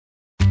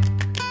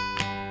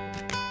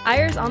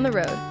Eyre's on the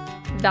Road,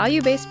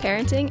 value-based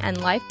parenting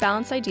and life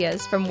balance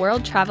ideas from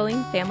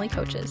world-traveling family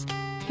coaches.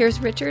 Here's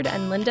Richard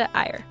and Linda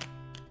Eyre.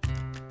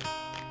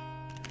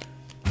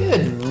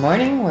 Good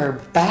morning. We're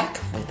back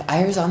with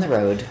Eyre's on the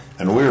Road.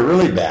 And we're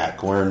really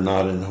back. We're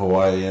not in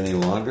Hawaii any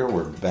longer.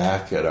 We're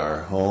back at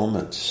our home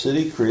at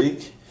City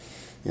Creek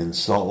in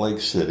Salt Lake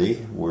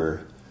City. We're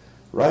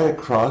right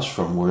across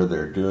from where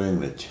they're doing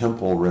the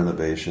temple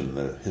renovation,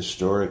 the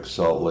historic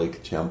Salt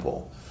Lake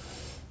Temple.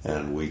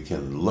 And we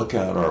can look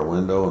out our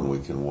window and we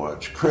can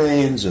watch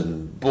cranes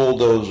and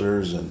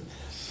bulldozers, and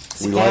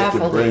we like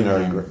to bring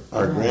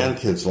our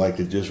grandkids like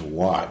to just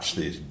watch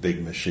these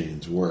big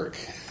machines work.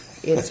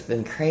 It's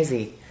been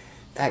crazy.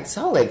 In fact,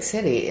 Salt Lake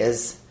City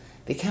is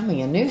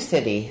becoming a new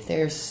city.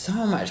 There's so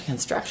much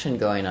construction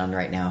going on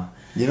right now.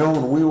 You know,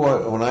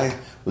 when I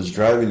was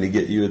driving to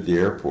get you at the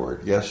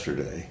airport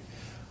yesterday,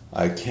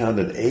 I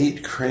counted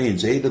 8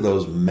 cranes, 8 of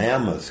those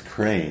mammoth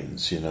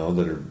cranes, you know,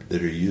 that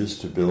are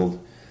used to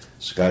build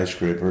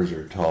skyscrapers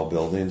or tall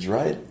buildings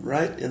right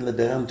in the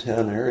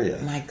downtown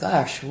area. My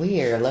gosh, we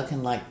are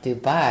looking like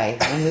Dubai.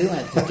 When we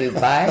went to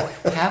Dubai,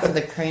 half of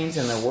the cranes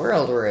in the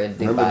world were in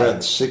Dubai. Remember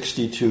that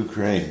 62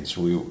 cranes?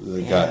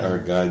 Our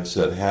guide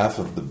said half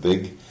of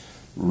the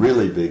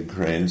really big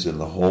cranes in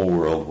the whole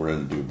world were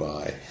in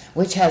Dubai.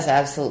 Which has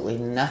absolutely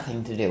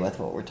nothing to do with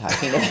what we're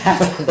talking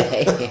about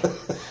today.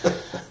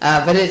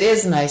 But it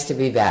is nice to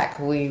be back.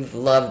 We've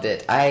loved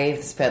it. I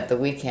spent the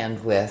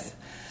weekend with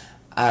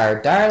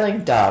our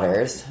darling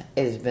daughters.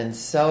 It has been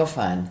so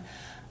fun.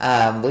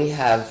 We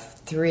have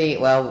 3,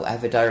 I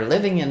have a daughter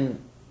living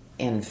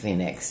in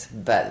Phoenix,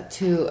 but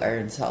 2 are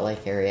in Salt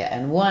Lake area,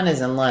 and 1 is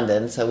in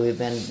London, so we've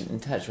been in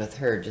touch with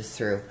her just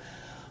through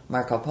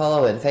Marco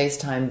Polo and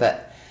FaceTime,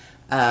 but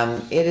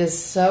it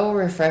is so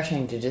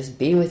refreshing to just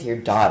be with your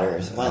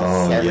daughters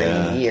once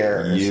every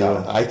year or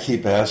so. I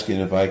keep asking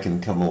if I can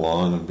come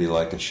along and be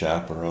like a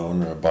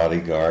chaperone or a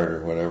bodyguard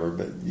or whatever,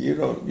 but you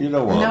don't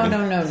want me.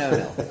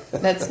 No.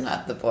 That's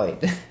not the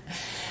point.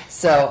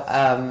 So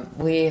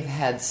we've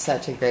had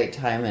such a great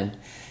time, and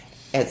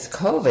it's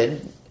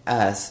COVID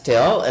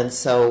still, and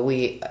so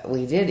we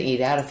did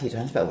eat out a few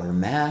times, but we're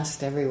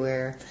masked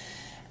everywhere.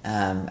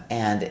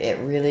 And it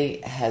really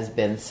has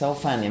been so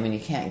fun. I mean, you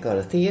can't go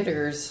to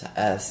theaters.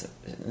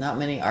 Not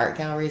many art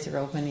galleries are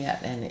open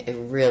yet, and it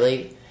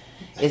really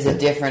is a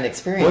different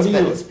experience,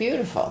 but it's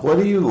beautiful. What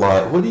do you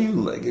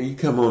like? You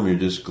come home, you're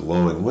just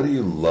glowing. What do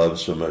you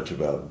love so much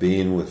about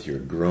being with your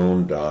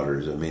grown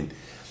daughters? I mean,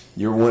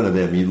 you're one of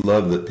them. You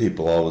love that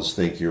people always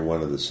think you're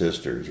one of the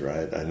sisters,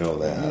 right? I know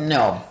that.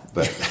 No.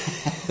 But...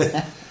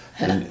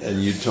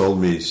 And you told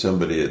me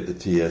somebody at the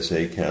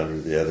TSA counter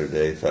the other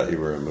day thought you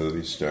were a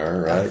movie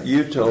star, right?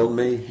 You told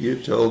me.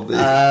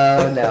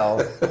 Oh,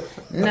 no.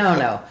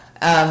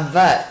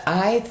 But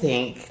I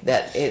think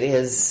that it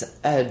is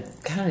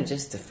kind of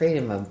just the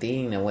freedom of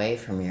being away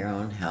from your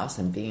own house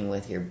and being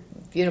with your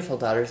beautiful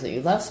daughters that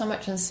you love so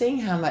much, and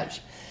seeing how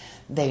much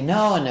they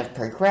know and have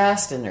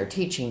progressed, and they're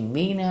teaching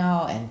me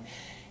now. And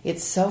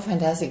it's so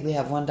fantastic. We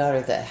have one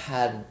daughter that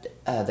had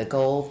the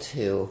goal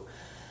to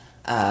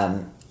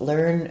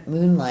learn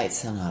Moonlight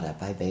Sonata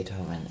by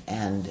Beethoven,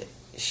 and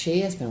she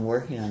has been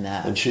working on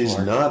that. And she's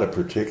not a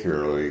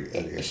particularly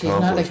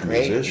accomplished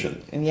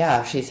musician.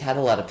 Yeah, she's had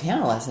a lot of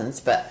piano lessons,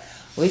 but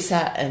we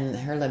sat in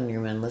her living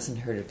room and listened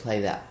to her to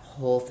play that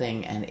whole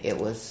thing, and it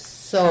was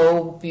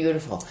so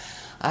beautiful.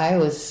 I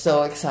was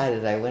so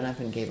excited. I went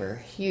up and gave her a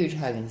huge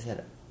hug and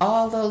said,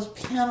 all those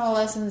piano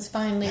lessons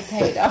finally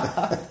paid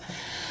off.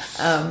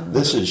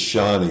 This is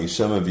Shawnee.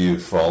 Some of you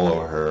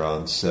follow her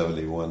on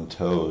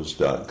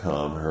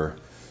 71toes.com, her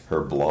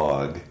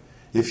blog.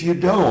 If you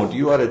don't,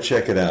 you ought to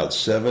check it out.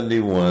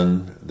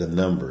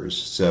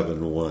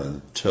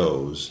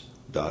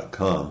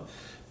 71toes.com,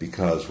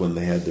 because when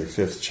they had their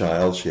 5th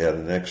child, she had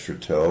an extra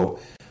toe,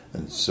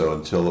 and so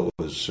until it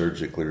was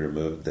surgically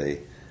removed,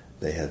 they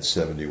had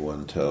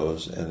 71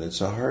 toes, and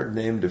it's a hard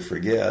name to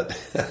forget.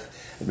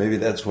 Maybe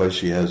that's why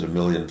she has 1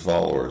 million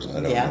followers. I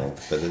don't know,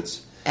 but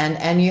it's.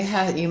 And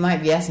you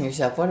might be asking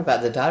yourself, what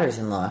about the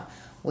daughters-in-law?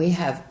 We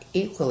have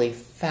equally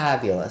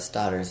fabulous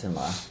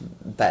daughters-in-law,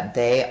 but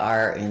they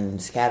are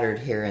scattered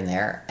here and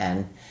there,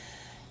 and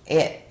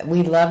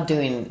we love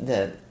doing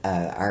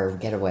our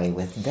getaway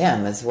with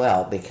them as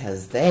well,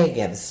 because they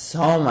give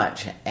so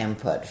much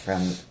input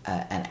from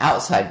an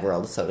outside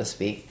world, so to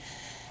speak,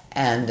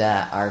 and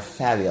are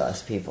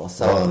fabulous people.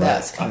 So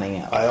that's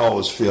coming out. I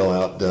always feel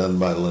outdone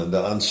by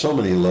Linda on so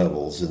many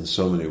levels, in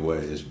so many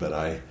ways, but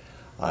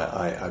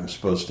I'm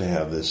supposed to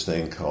have this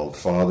thing called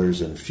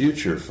Fathers and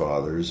Future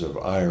Fathers of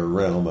Eyre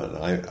Realm,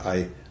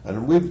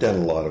 and we've done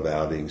a lot of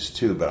outings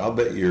too, but I'll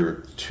bet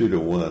you're 2 to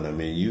 1. I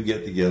mean, you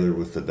get together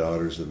with the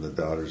daughters and the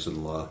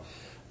daughters-in-law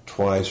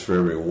twice for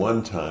every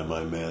one time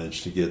I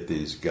manage to get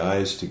these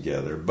guys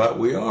together, but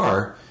we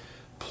are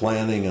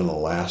planning an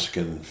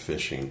Alaskan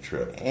fishing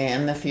trip.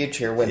 In the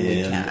future when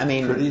we can. I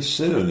mean, pretty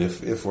soon,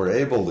 if we're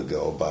able to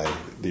go by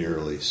the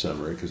early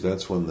summer, because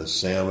that's when the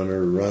salmon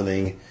are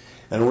running.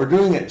 And we're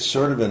doing it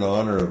sort of in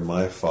honor of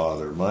my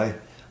father. My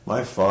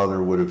my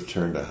father would have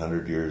turned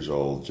 100 years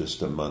old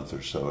just a month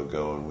or so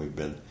ago, and we've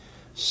been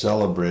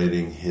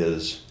celebrating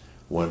his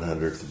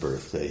 100th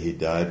birthday. He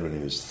died when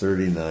he was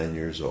 39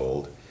 years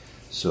old,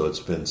 so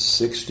it's been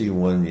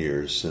 61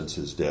 years since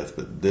his death,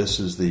 but this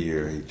is the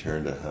year he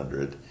turned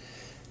 100.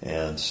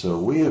 And so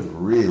we have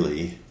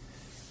really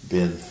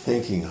been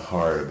thinking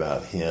hard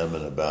about him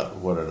and about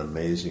what an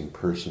amazing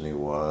person he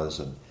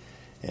was,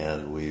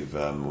 and we've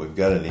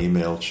got an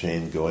email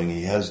chain going.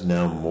 He has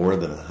now more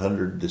than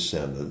 100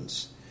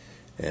 descendants,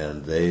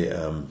 and they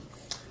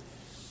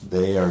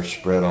are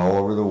spread all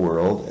over the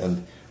world.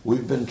 And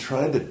we've been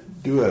trying to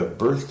do a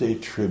birthday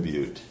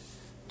tribute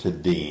to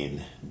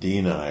Dean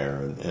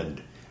Iyer,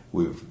 and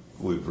we've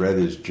read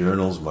his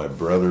journals. My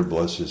brother,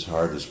 bless his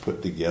heart, has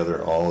put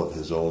together all of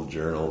his old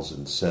journals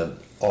and sent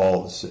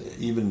all,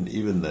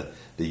 even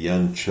the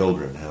young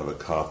children have a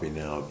copy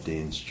now of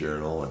Dean's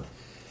journal. And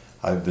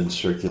I've been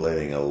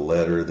circulating a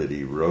letter that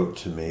he wrote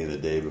to me the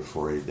day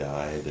before he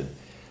died, and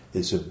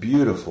it's a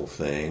beautiful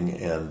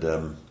thing.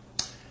 And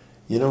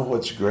you know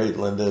what's great,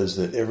 Linda, is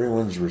that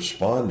everyone's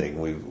responding.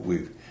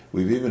 We've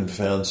even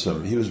found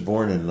some. He was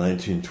born in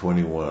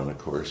 1921, of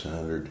course,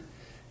 100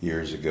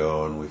 years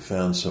ago, and we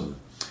found some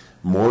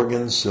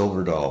Morgan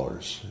silver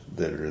dollars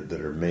that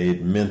are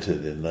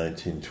minted in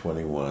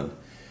 1921,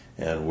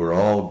 and we're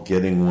all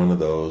getting one of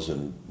those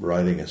and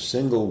writing a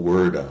single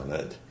word on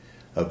it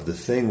of the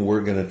thing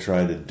we're going to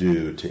try to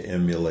do to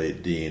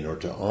emulate Dean or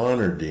to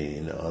honor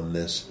Dean on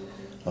this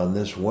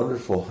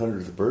wonderful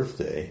 100th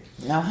birthday.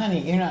 Now,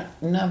 honey,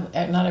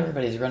 not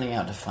everybody's running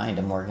out to find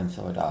a Morgan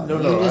silver dollar. No,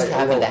 you just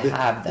happen to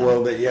have them.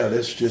 Well,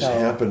 this just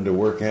happened to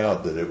work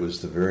out that it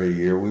was the very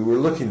year. We were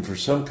looking for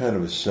some kind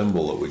of a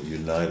symbol that would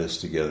unite us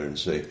together and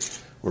say,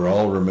 we're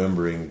all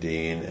remembering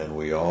Dean, and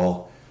we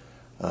all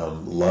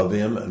love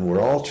him, and we're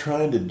all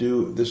trying to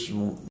do this.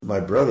 My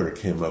brother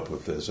came up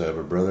with this. I have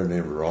a brother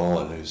named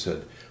Roland who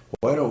said,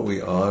 why don't we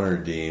honor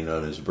Dean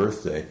on his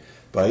birthday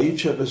by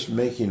each of us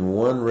making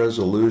one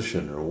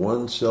resolution or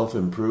one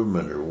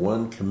self-improvement or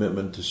one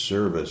commitment to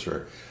service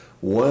or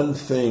one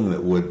thing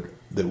that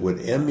would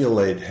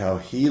emulate how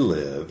he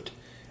lived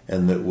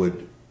and that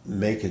would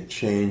make a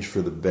change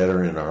for the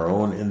better in our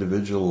own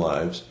individual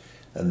lives,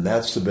 and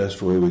that's the best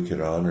way we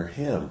could honor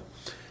him.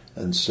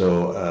 And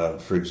so,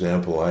 for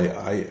example,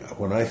 I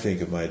when I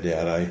think of my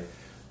dad,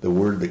 the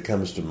word that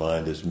comes to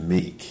mind is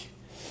meek.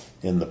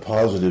 In the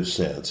positive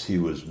sense, he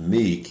was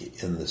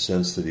meek in the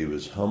sense that he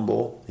was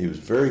humble, he was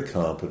very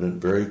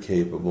competent, very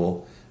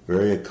capable,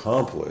 very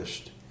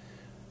accomplished,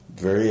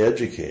 very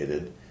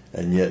educated,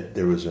 and yet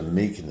there was a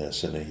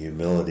meekness and a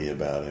humility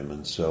about him.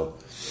 And so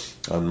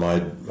on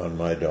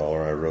my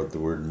dollar I wrote the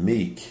word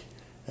meek,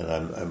 and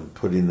I'm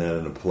putting that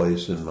in a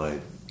place in my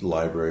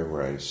library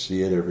where I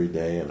see it every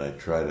day and I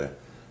try to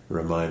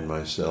remind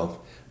myself.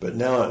 But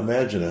now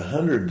imagine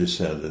 100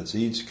 descendants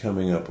each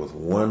coming up with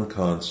one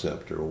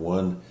concept or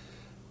one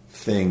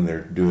thing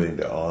they're doing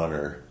to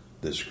honor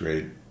this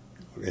great,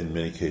 in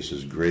many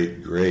cases,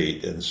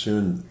 great, and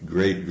soon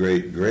great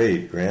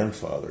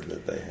grandfather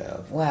that they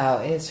have. Wow,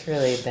 it's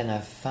really been a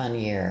fun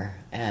year,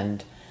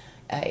 and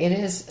it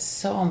is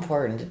so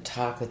important to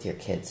talk with your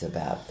kids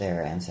about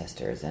their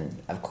ancestors,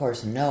 and of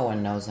course no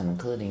one knows them,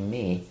 including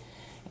me,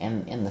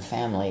 and in the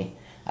family,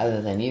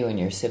 other than you and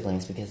your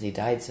siblings, because he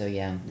died so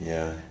young.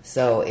 Yeah.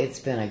 So it's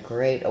been a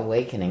great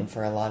awakening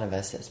for a lot of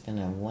us. It's been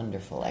a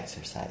wonderful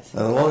exercise.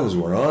 And as long as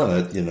we're on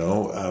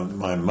it,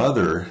 my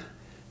mother,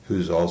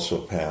 who's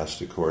also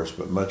passed, of course,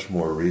 but much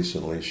more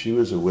recently, she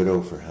was a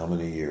widow for how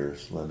many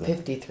years, Linda?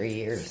 53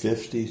 years.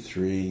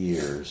 53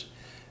 years.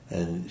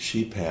 And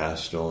she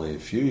passed only a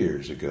few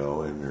years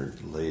ago in her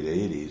late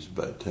 80s,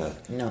 but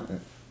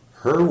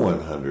her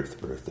 100th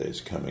birthday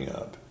is coming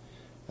up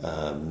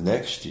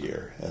next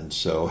year. And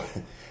so,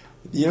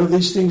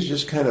 these things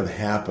just kind of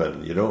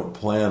happen. You don't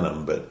plan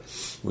them, but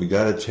we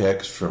got a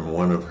text from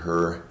one of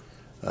her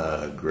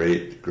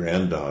great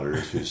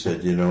granddaughters who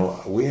said,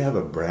 we have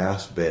a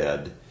brass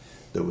bed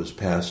that was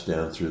passed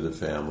down through the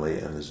family,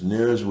 and as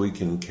near as we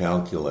can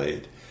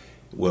calculate,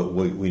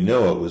 we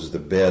know it was the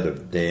bed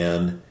of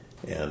Dan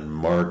and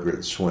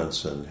Margaret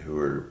Swenson, who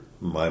are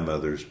my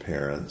mother's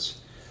parents.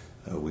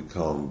 We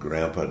call them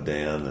Grandpa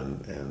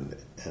Dan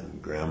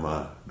and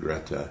Grandma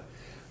Greta.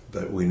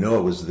 But we know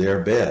it was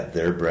their bed,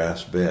 their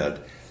brass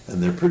bed.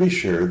 And they're pretty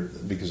sure,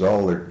 because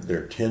all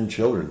their 10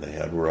 children they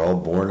had were all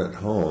born at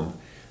home,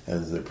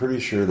 and they're pretty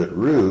sure that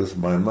Ruth,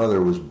 my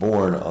mother, was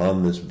born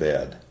on this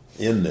bed,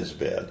 in this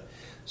bed.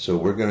 So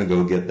we're going to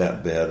go get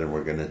that bed, and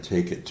we're going to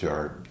take it to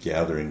our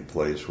gathering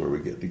place where we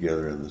get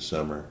together in the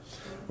summer.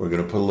 We're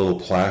going to put a little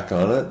plaque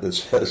on it that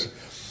says,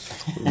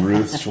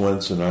 Ruth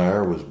Swenson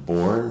Iyer was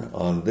born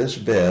on this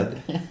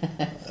bed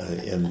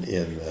in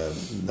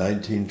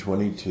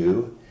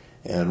 1922,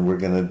 and we're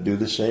going to do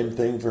the same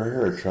thing for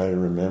her, try to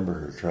remember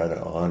her, try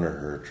to honor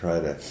her, try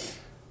to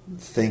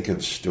think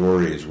of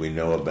stories we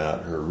know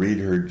about her, read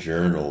her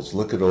journals,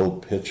 look at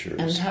old pictures.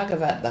 And talk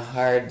about the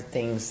hard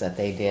things that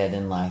they did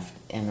in life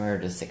in order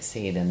to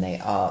succeed, and they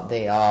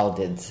all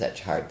did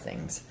such hard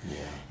things. Yeah.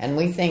 And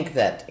we think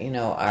that,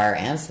 our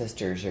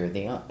ancestors are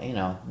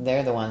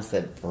they're the ones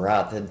that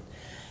brought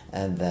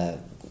the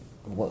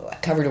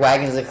covered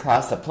wagons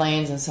across the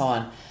plains and so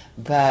on.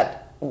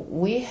 But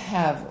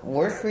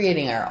we're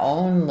creating our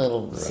own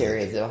little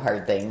series of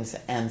hard things,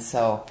 and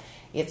so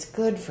it's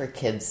good for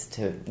kids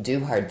to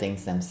do hard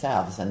things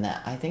themselves, and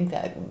I think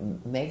that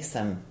makes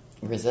them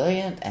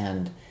resilient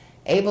and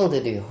able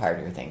to do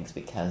harder things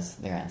because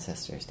their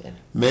ancestors did.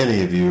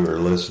 Many of you, our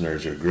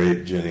listeners, are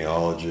great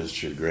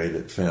genealogists. You're great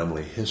at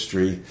family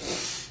history.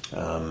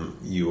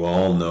 You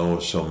all know,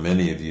 so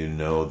many of you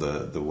know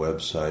the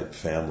website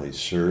Family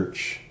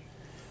Search,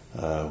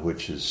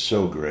 which is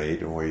so great,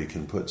 and where you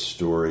can put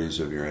stories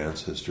of your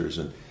ancestors.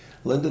 And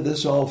Linda,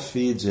 this all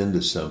feeds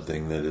into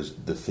something that is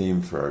the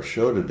theme for our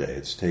show today.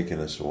 It's taken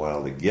us a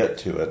while to get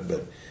to it,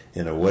 but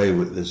in a way,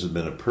 this has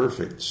been a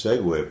perfect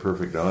segue, a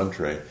perfect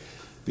entree,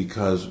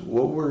 because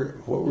what we're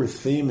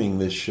theming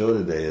this show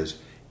today is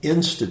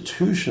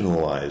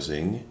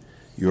institutionalizing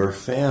your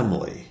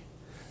family.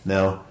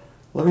 Now,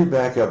 let me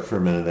back up for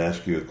a minute and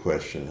ask you a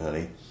question,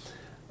 honey.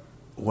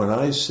 When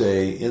I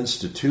say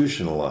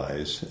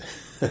institutionalize,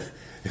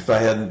 if I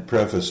hadn't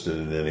prefaced it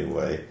in any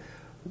way,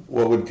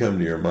 what would come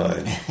to your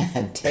mind?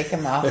 Take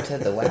them off to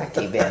the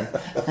wacky bin.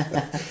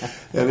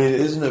 I mean,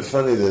 isn't it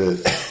funny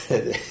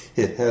that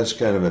it has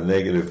kind of a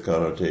negative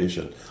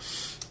connotation?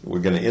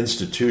 We're going to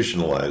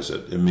institutionalize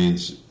it. It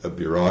means a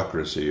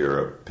bureaucracy or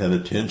a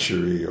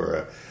penitentiary or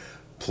a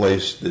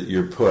place that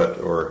you're put,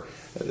 or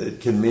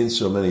it can mean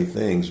so many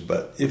things.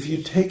 But if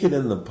you take it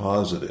in the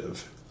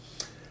positive,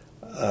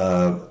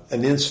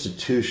 an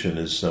institution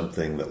is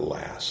something that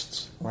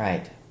lasts.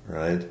 Right.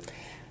 Right?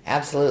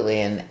 Absolutely,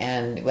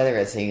 and whether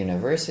it's a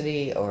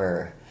university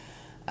or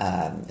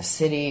a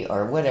city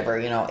or whatever,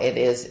 it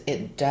is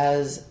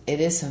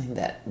something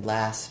that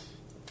lasts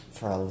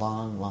for a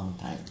long, long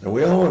time. And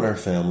we all want our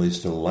families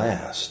to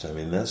last. I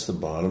mean, that's the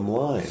bottom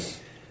line.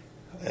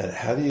 And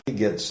how do you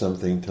get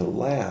something to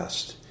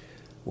last?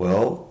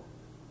 Well,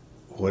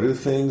 what do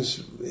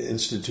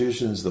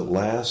institutions that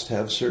last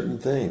have certain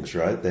things,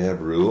 right? They have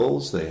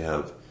rules, they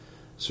have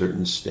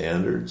certain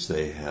standards,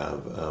 they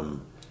have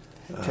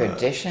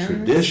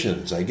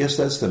traditions. I guess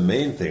that's the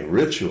main thing.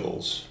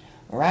 Rituals.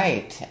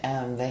 Right.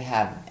 They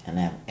have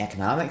an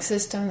economic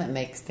system that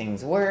makes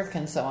things work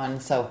and so on.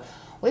 So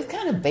we've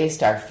kind of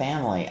based our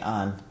family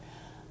on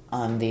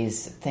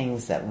these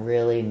things that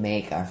really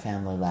make our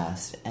family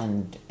last,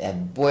 and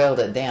boiled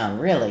it down,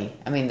 really.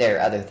 I mean, there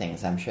are other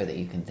things I'm sure that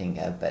you can think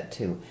of, but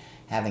to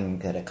having a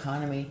good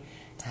economy,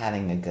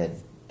 having a good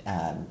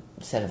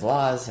set of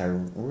laws or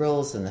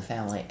rules in the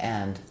family,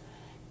 and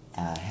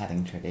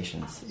having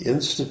traditions.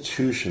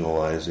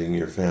 Institutionalizing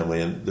your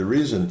family. And the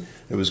reason,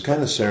 it was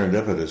kind of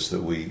serendipitous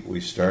that we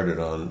started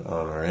on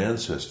our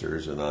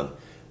ancestors and on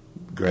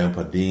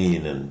Grandpa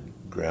Dean and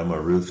Grandma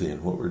Ruthie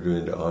and what we're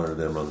doing to honor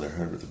them on their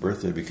 100th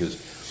birthday, because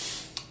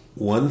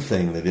one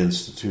thing that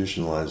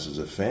institutionalizes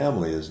a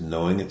family is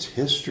knowing its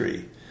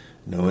history,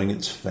 knowing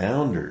its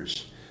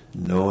founders,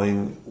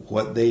 knowing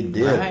what they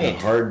did, the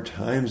hard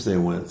times they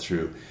went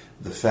through,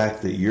 the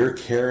fact that you're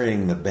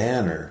carrying the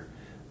banner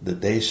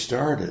that they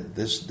started.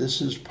 This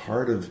is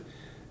part of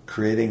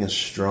creating a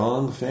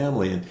strong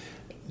family. And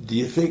do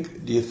you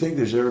think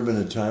there's ever been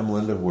a time,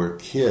 Linda, where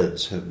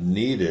kids have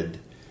needed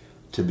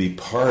to be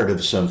part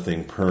of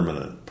something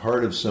permanent,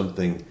 part of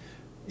something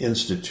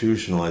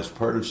institutionalized,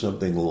 part of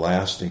something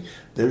lasting?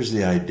 There's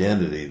the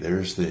identity,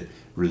 there's the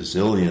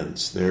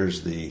resilience,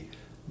 there's the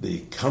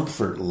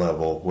comfort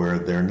level where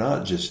they're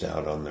not just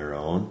out on their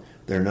own.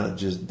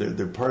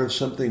 They're part of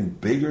something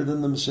bigger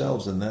than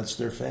themselves, and that's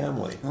their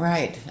family.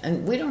 Right.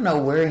 And we don't know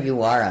where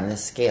you are on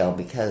this scale,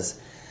 because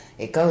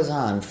it goes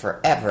on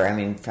forever. I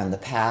mean, from the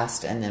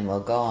past, and then we'll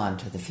go on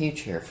to the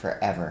future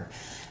forever.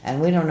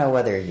 And we don't know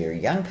whether you're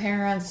young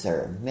parents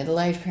or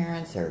middle-aged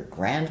parents or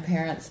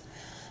grandparents.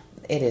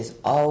 It is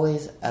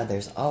always,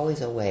 there's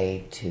always a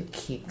way to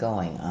keep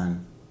going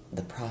on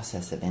the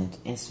process of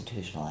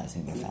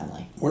institutionalizing your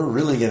family. We're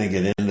really going to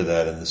get into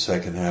that in the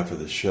second half of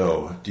the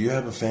show. Do you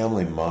have a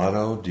family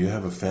motto? Do you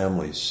have a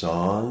family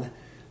song?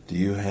 Do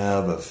you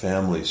have a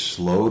family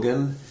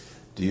slogan?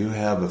 Do you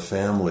have a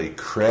family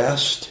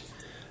crest?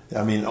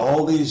 I mean,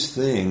 all these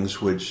things,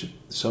 which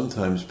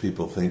sometimes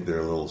people think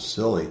they're a little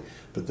silly,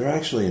 but they're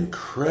actually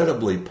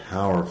incredibly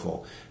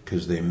powerful,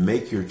 because they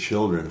make your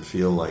children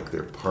feel like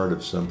they're part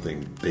of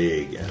something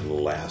big and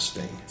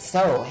lasting.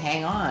 So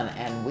hang on,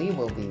 and we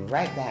will be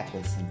right back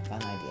with some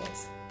fun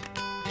ideas.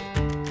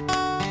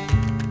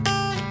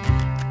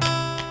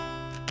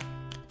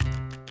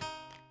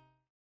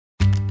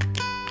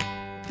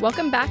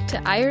 Welcome back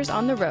to Eyres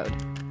on the Road.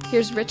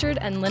 Here's Richard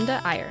and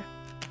Linda Eyre.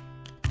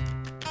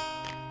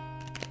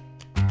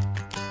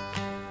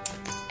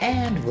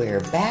 And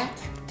we're back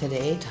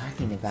today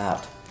talking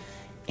about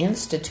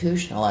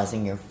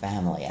institutionalizing your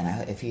family.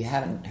 And if you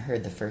haven't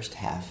heard the first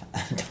half,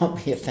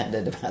 don't be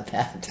offended about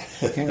that.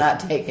 You're not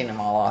taking them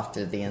all off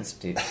to the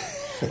institute.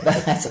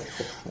 But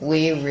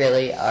we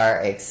really are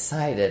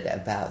excited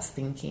about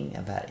thinking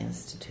about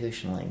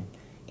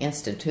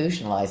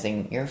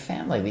institutionalizing your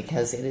family,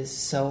 because it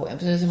is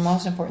the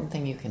most important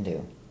thing you can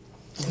do.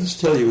 Let's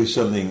tell you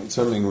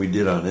something we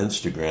did on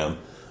Instagram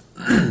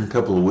a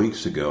couple of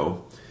weeks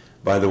ago.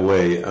 By the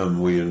way,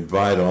 we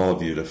invite all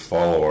of you to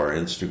follow our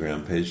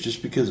Instagram page,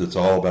 just because it's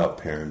all about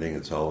parenting,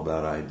 it's all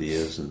about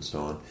ideas and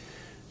so on.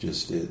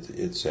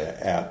 It's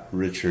at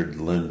Richard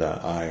Linda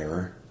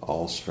Iyer,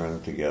 all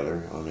strung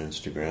together on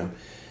Instagram.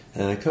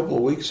 And a couple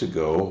of weeks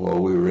ago, while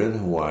we were in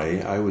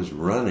Hawaii, I was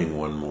running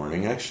one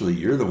morning. Actually,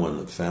 you're the one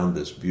that found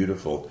this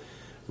beautiful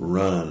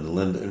run,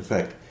 Linda. In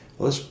fact,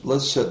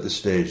 let's set the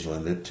stage,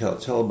 Linda.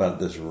 Tell about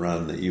this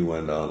run that you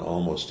went on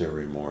almost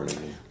every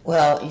morning.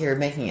 Well, you're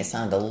making it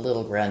sound a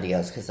little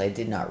grandiose, because I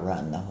did not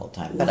run the whole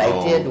time, but I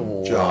did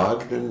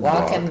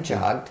walk and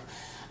jogged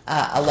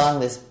along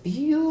this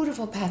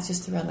beautiful path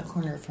just around the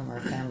corner from our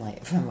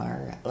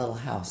little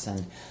house,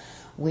 and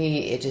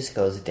it just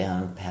goes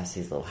down past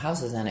these little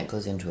houses, and it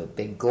goes into a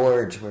big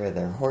gorge where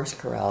there are horse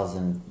corrals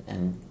and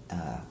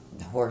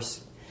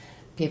horse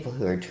people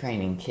who are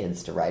training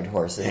kids to ride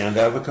horses. And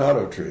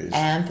avocado trees.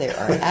 And there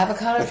are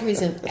avocado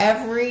trees, and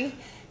every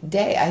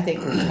day, I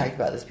think we've talked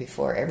about this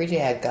before, every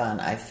day I've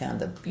gone, I've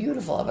found a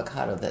beautiful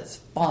avocado that's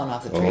fallen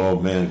off the tree. Oh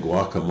man,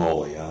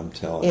 guacamole, I'm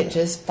telling you. It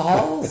just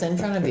falls in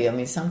front of you. I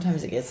mean,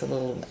 sometimes it gets a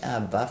little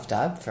buffed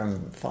up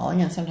from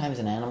falling, and sometimes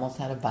an animal's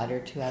had a bite or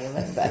two out of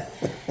it, but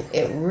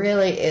it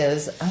really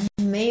is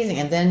amazing.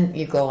 And then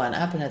you go on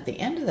up, and at the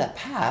end of that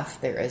path,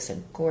 there is a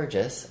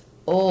gorgeous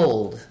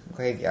old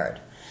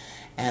graveyard.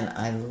 And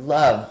I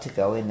love to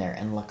go in there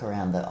and look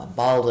around. The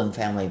Baldwin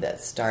family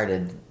that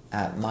started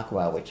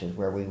Makawao, which is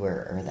where we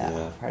were, or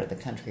that part of the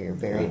country, are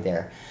buried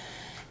there.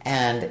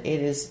 And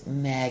it is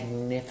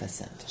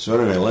magnificent. So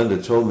anyway,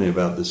 Linda told me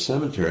about the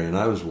cemetery, and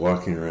I was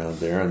walking around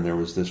there, and there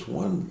was this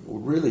one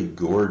really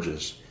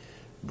gorgeous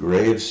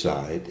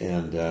gravesite,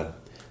 and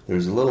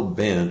there's a little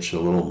bench, a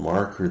little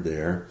marker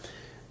there,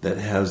 that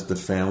has the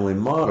family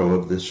motto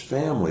of this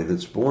family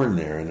that's born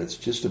there, and it's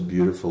just a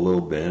beautiful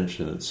little bench,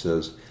 and it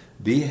says,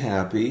 "Be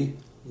happy,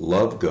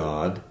 love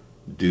God,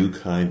 do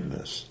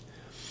kindness."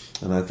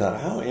 And I thought,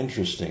 how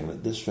interesting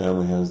that this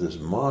family has this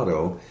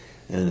motto,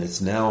 and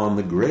it's now on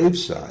the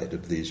graveside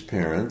of these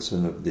parents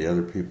and of the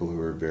other people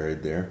who are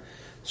buried there.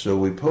 So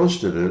we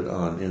posted it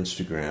on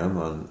Instagram,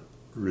 on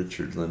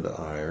Richard Linda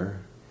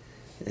Iyer,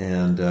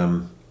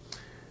 and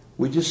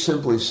we just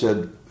simply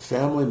said,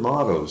 family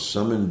mottos,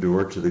 some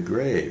endure to the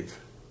grave.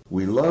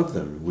 We love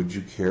them. Would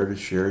you care to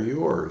share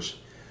yours?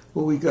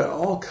 Well, we got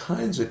all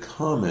kinds of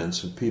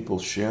comments of people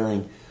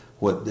sharing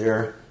what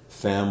their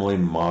family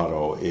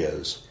motto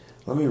is.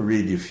 Let me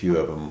read you a few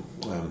of them.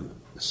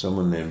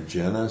 Someone named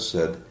Jenna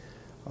said,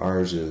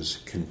 ours is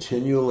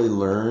continually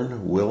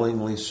learn,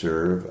 willingly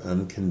serve,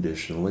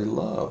 unconditionally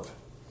love.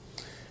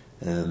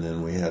 And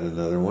then we had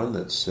another one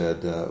that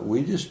said,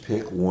 we just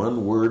pick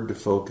one word to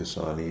focus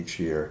on each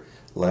year.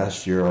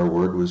 Last year our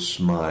word was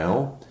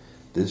smile.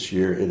 This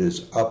year it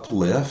is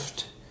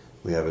uplift.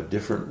 We have a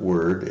different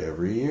word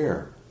every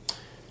year.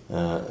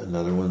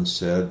 Another one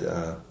said,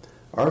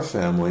 our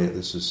family,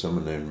 this is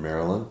someone named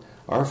Marilyn,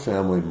 our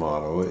family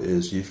motto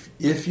is,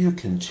 if you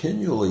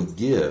continually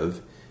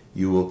give,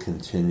 you will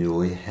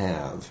continually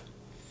have.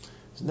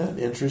 Isn't that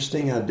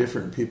interesting how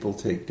different people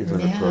take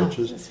different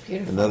approaches? That's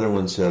beautiful. Another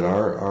one said,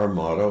 our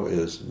motto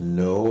is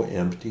no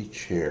empty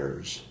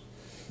chairs.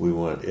 We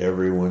want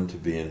everyone to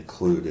be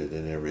included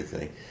in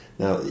everything.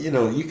 Now,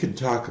 you could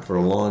talk for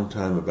a long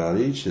time about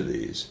each of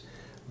these,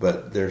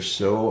 but they're just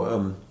so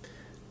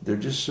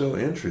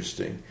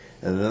interesting.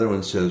 And another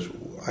one says,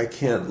 I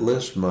can't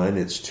list mine,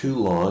 it's too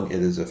long.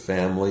 It is a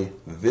family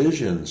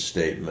vision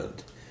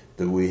statement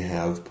that we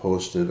have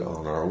posted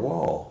on our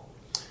wall.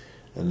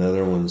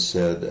 Another one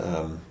said,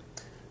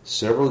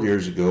 several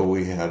years ago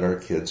we had our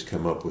kids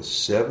come up with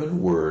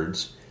 7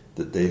 words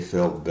that they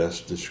felt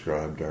best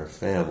described our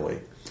family.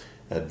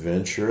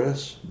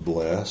 Adventurous,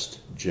 blessed,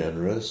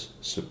 generous,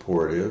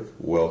 supportive,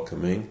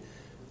 welcoming,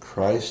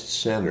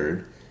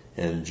 Christ-centered,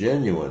 and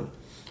genuine.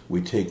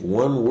 We take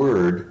one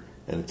word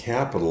and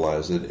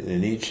capitalize it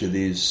in each of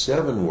these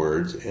 7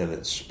 words, and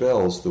it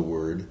spells the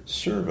word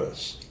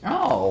service.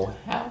 Oh,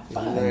 how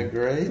fun. Isn't that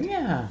great?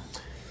 Yeah.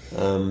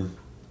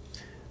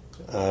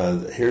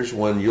 Here's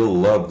one, you'll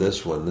love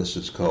this one. This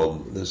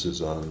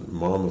is on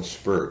Mama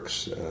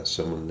Spurks.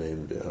 Someone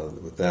named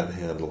with that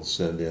handle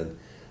sent in.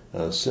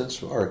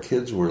 Since our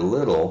kids were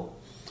little,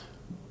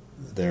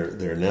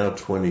 they're now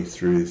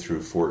 23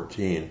 through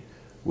 14,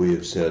 we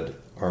have said,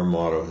 our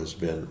motto has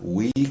been,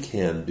 we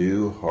can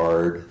do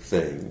hard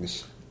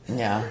things.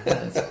 Yeah,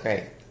 that's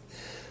great.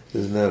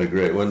 Isn't that a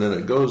great one? And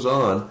it goes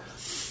on.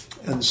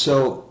 And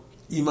so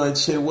you might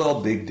say,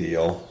 well, big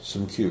deal,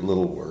 some cute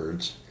little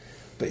words.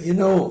 But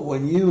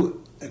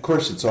of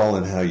course it's all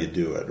in how you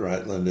do it,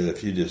 right, Linda?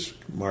 If you just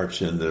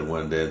march into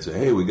one day and say,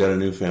 hey, we got a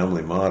new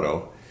family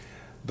motto,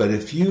 But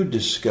if you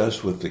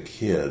discuss with the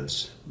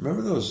kids,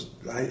 remember those,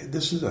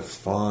 this is a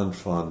fond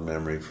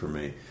memory for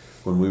me,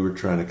 when we were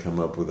trying to come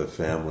up with a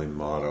family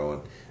motto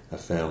and a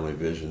family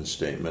vision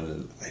statement.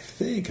 And I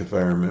think, if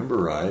I remember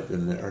right,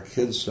 and our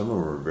kids, some of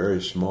them were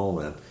very small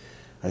then,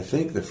 I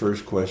think the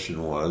first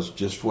question was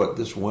just what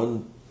this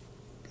one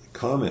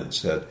comment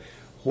said: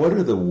 what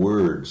are the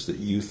words that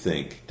you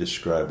think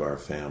describe our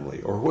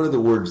family? Or what are the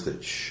words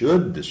that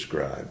should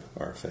describe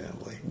our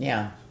family?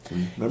 Yeah.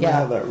 Remember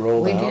how that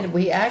rolled out? We did.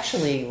 We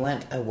actually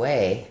went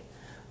away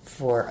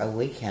for a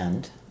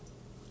weekend.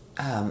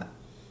 To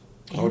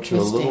a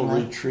little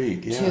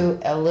retreat, yeah.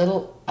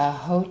 To a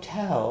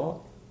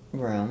hotel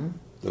room.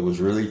 That was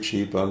really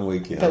cheap on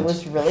weekends.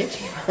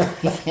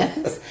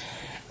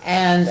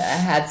 And I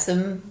had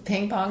some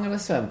ping pong in a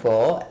swimming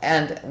pool,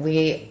 and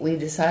we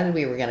decided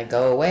we were going to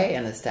go away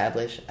and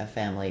establish a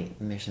family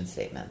mission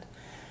statement.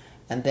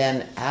 And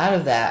then out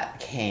of that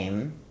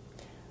came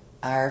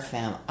our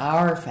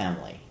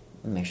family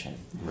mission,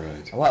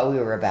 right? What we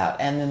were about.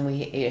 And then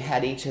we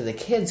had each of the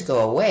kids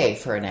go away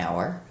for an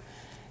hour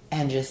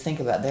and just think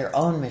about their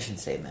own mission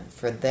statement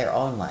for their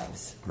own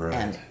lives. Right.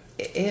 And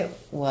it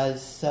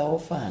was so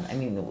fun. I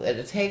mean, what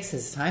it takes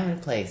is time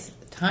and place.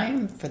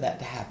 Time for that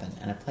to happen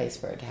and a place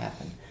for it to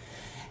happen.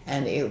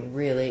 And it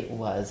really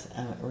was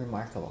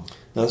remarkable.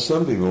 Now,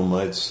 some people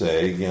might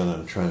say, again,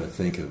 I'm trying to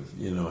think of,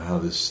 how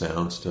this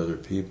sounds to other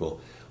people.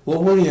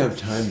 Well, when do you have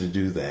time to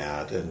do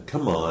that? And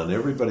come on,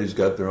 everybody's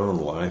got their own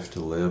life to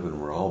live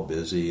and we're all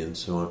busy and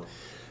so on.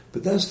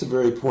 But that's the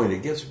very point.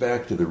 It gets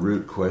back to the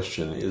root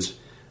question is,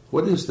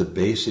 what is the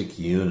basic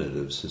unit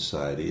of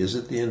society? Is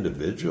it the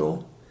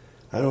individual?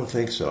 I don't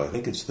think so. I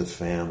think it's the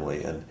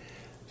family. And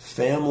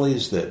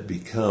families that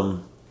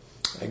become,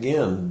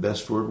 again,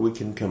 best word we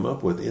can come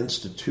up with,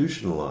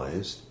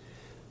 institutionalized,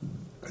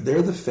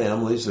 they're the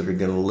families that are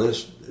going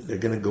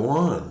to go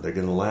on. They're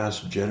going to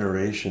last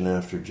generation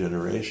after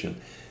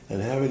generation.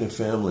 And having a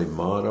family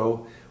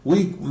motto,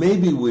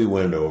 maybe we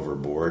went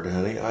overboard,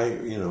 honey.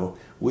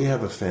 We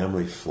have a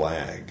family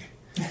flag.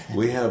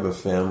 We have a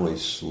family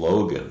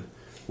slogan.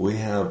 We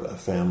have a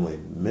family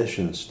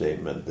mission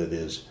statement that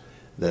is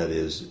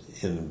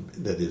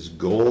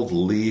gold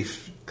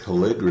leaf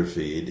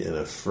calligraphied in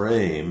a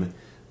frame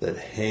that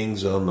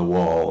hangs on the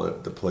wall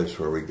at the place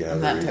where we gather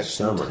each summer. And that took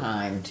some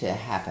time to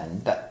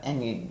happen.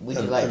 Would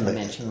you like to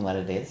mention what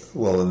it is?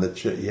 Well,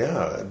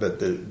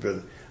 but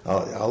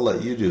I'll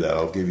let you do that.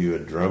 I'll give you a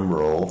drum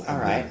roll. All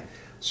right.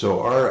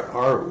 So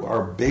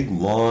our big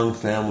long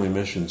family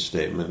mission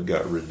statement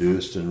got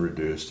reduced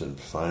and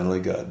finally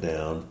got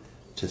down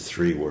to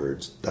 3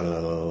 words.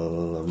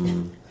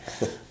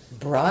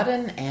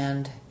 Broaden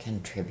and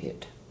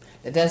contribute.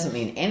 It doesn't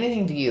mean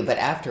anything to you, but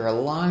after a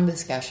long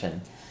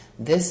discussion,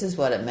 this is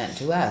what it meant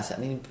to us. I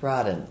mean,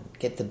 broaden.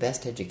 Get the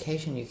best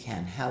education you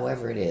can,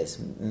 however it is.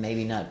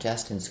 Maybe not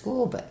just in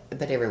school, but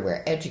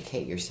everywhere.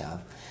 Educate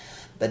yourself.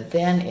 But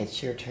then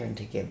it's your turn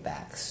to give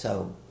back.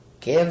 So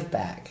give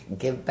back.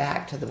 Give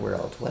back to the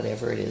world,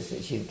 whatever it is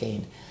that you've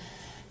gained.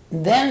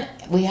 Then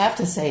we have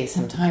to say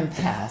some time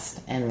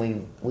passed, and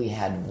we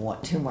had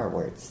 2 more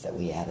words that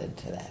we added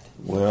to that.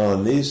 Well,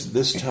 and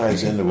this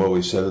ties into what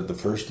we said at the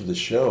first of the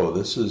show.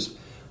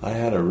 I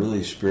had a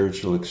really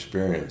spiritual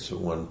experience at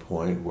one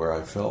point where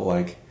I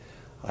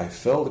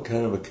felt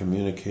kind of a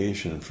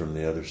communication from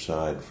the other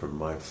side from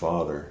my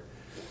father,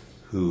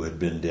 who had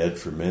been dead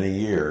for many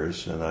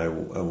years, and I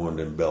won't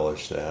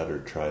embellish that or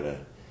try to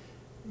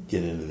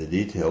get into the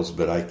details,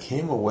 but I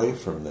came away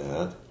from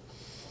that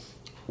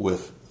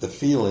with the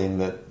feeling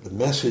that the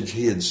message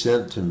he had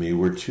sent to me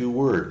were 2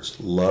 words: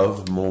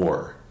 love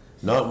more.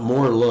 Not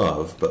more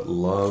love, but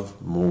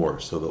love more,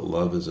 so that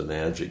love is an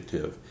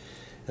adjective.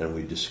 And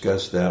we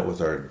discussed that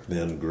with our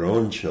then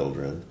grown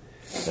children,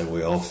 and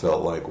we all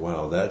felt like,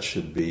 wow, that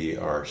should be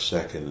our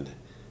second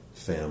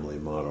family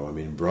motto. I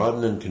mean,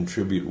 broaden and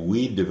contribute,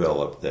 we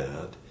developed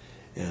that,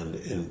 and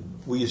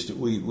we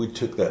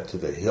took that to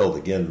the hilt.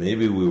 Again,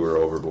 maybe we were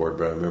overboard,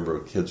 but I remember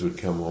kids would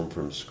come home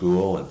from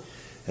school,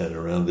 and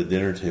around the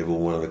dinner table,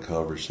 one of the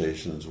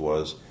conversations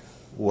was,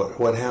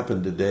 what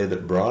happened today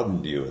that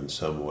broadened you in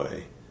some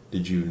way?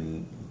 Did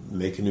you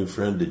make a new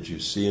friend? Did you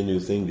see a new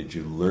thing? Did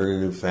you learn a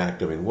new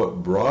fact? I mean,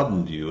 what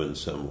broadened you in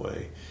some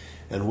way?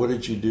 And what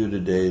did you do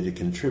today to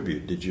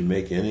contribute? Did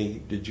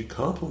you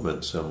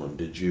compliment someone?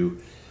 Did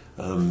you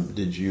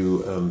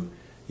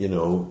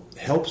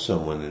help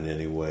someone in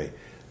any way?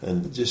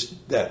 And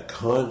just that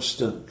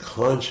constant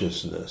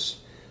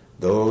consciousness,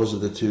 those are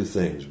the 2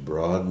 things,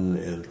 broaden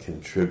and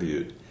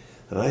contribute.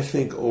 And I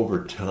think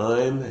over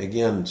time,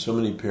 again, so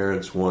many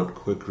parents want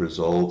quick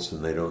results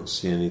and they don't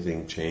see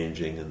anything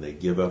changing and they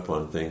give up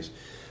on things.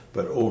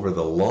 But over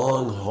the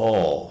long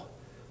haul,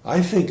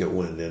 I think it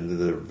went into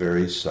the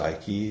very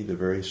psyche, the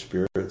very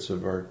spirits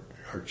of our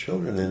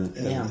children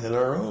and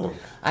our own.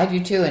 I do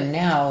too, and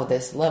now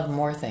this love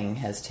more thing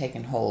has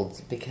taken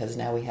hold because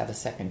now we have a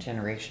second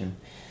generation.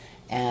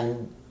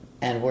 And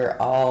we're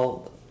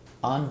all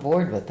on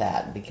board with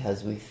that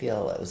because we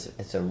feel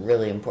it's a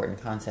really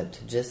important concept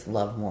to just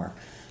love more.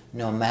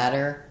 no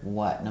matter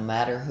what, no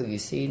matter who you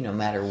see, no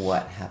matter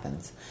what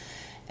happens.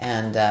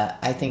 And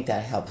I think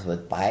that helps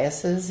with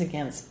biases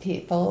against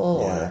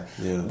people.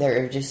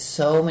 There are just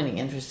so many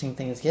interesting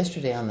things.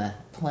 Yesterday on the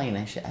plane,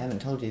 I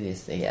haven't told you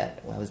this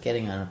yet. I was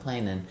getting on a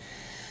plane, and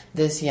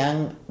this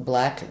young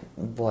black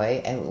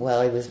boy,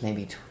 well, he was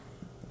maybe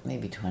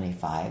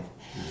 25,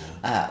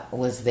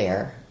 was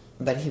there.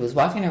 But he was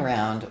walking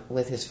around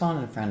with his phone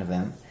in front of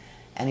him,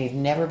 and he'd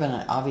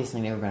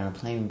obviously never been on a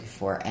plane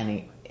before, and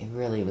he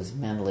really was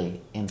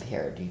mentally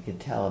impaired. You could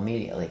tell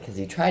immediately, because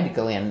he tried to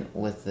go in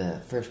with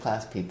the first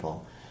class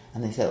people,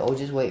 and they said, "Oh,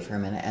 just wait for a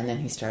minute." And then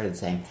he started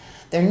saying,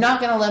 "They're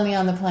not going to let me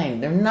on the plane.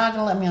 They're not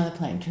going to let me on the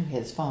plane," to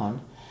his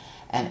phone.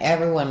 And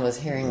everyone was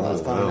hearing what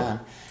was going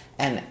on.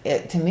 And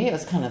to me, it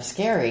was kind of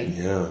scary.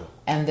 Yeah.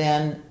 And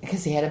then,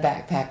 because he had a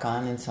backpack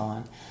on and so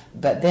on.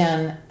 But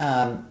then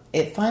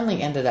it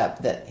finally ended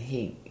up that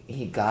he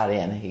got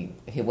in.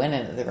 He went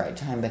in at the right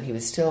time, but he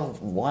was still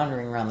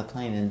wandering around the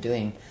plane and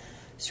doing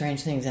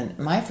strange things. And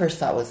my first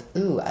thought was,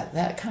 ooh,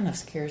 that kind of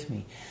scares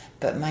me.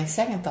 But my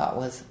second thought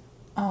was,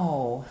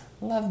 oh,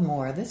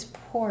 Lovemore, this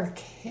poor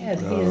kid,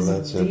 he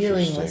is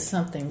dealing with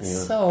something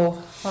so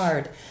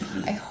hard.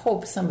 I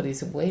hope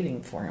somebody's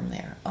waiting for him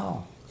there.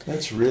 Oh.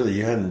 That's really,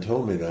 you hadn't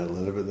told me that,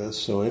 Linda, but that's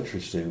so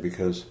interesting,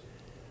 because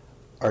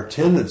our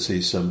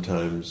tendency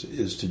sometimes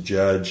is to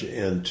judge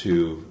and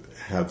to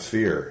have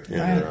fear in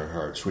our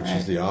hearts, which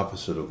is the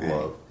opposite of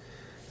love.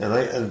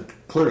 And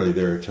clearly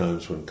there are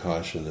times when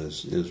caution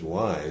is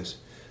wise,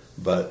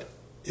 but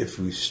if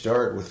we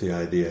start with the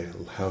idea,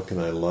 how can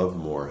I love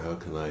more? How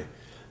can I?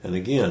 And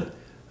again,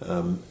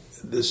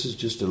 this is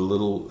just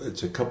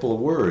it's a couple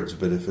of words,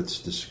 but if it's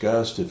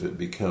discussed, if it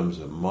becomes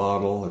a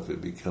model, if it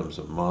becomes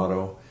a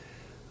motto,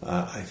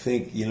 I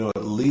think,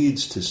 it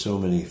leads to so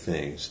many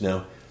things.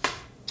 Now,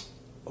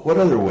 what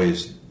other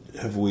ways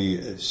have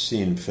we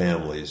seen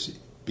families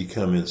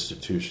become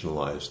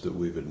institutionalized that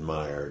we've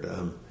admired?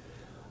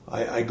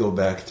 I go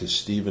back to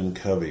Stephen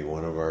Covey,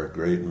 one of our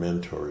great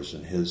mentors,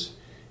 and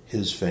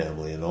his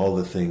family and all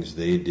the things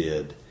they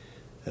did.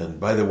 And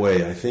by the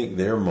way, I think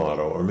their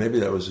motto, or maybe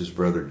that was his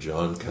brother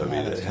John Covey,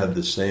 that had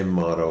the same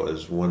motto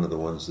as one of the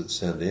ones that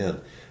sent in,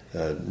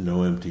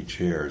 no empty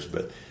chairs.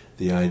 But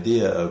the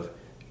idea of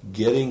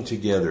getting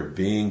together,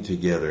 being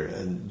together.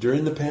 And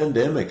during the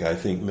pandemic, I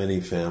think many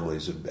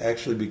families have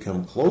actually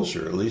become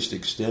closer, at least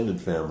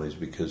extended families,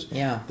 because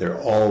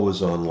they're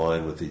always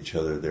online with each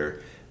other.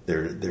 They're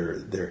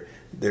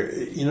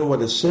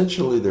what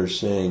essentially they're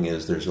saying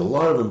is, there's a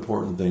lot of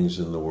important things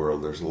in the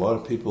world. There's a lot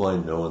of people I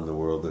know in the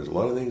world. There's a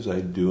lot of things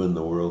I do in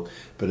the world.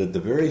 But at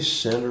the very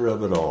center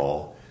of it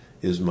all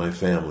is my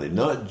family.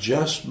 Not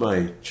just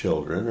my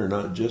children or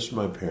not just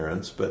my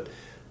parents, but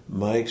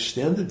my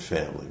extended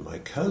family, my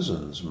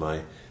cousins,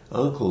 my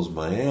uncles,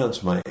 my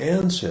aunts, my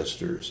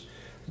ancestors.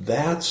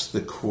 That's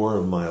the core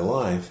of my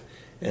life,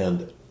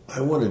 and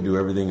I want to do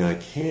everything I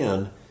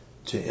can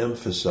to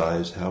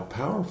emphasize how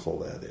powerful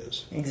that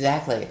is.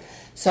 Exactly.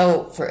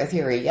 So if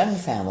you're a young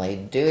family,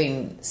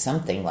 doing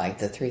something like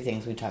the three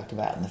things we talked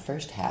about in the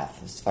first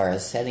half, as far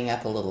as setting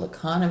up a little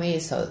economy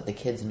so that the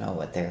kids know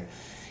what they're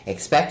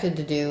expected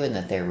to do and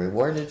that they're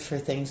rewarded for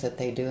things that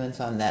they do and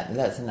so on,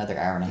 that's another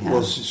hour and a half.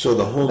 Well, so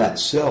the home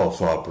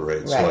itself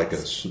operates like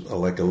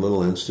a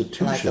little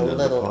institution in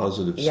a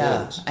positive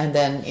sense. And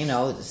then,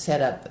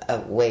 set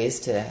up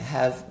ways to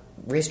have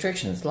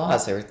restrictions,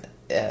 laws, or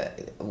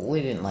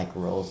we didn't like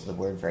rules, the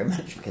word, very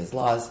much, because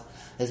laws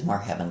is more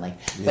heavenly.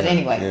 But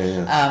anyway,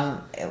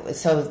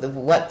 so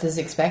what is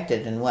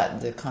expected and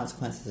what the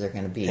consequences are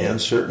going to be.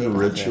 And certain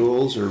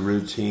rituals or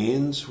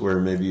routines where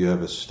maybe you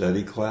have a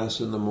study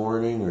class in the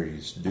morning, or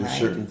you do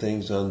certain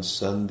things on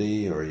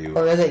Sunday, or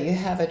that you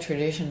have a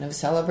tradition of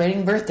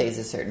celebrating birthdays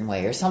a certain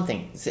way or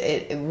something.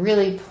 It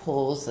really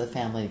pulls the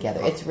family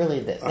together. It's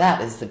really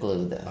that is the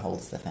glue that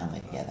holds the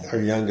family together.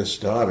 Our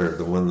youngest daughter,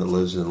 the one that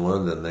lives in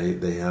London,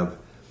 they have,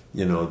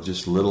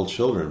 just little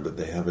children, but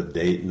they have a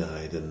date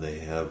night and they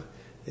have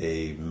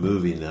a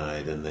movie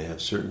night, and they have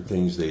certain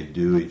things they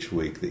do each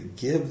week that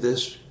give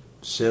this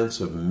sense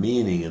of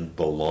meaning and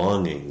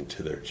belonging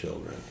to their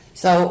children.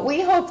 So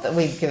we hope that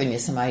we've given you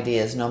some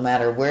ideas, no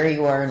matter where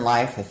you are in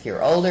life. If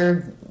you're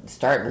older,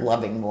 start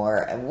loving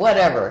more,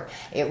 whatever.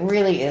 It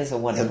really is a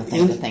wonderful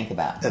thing to think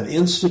about. And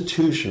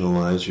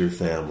institutionalize your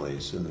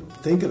families, and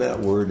think of that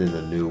word in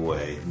a new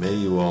way. May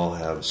you all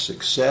have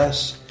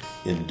success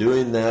in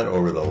doing that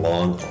over the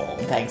long haul.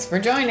 Thanks for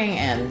joining,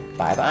 and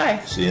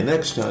bye-bye. See you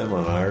next time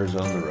on Eyres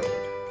on the Road.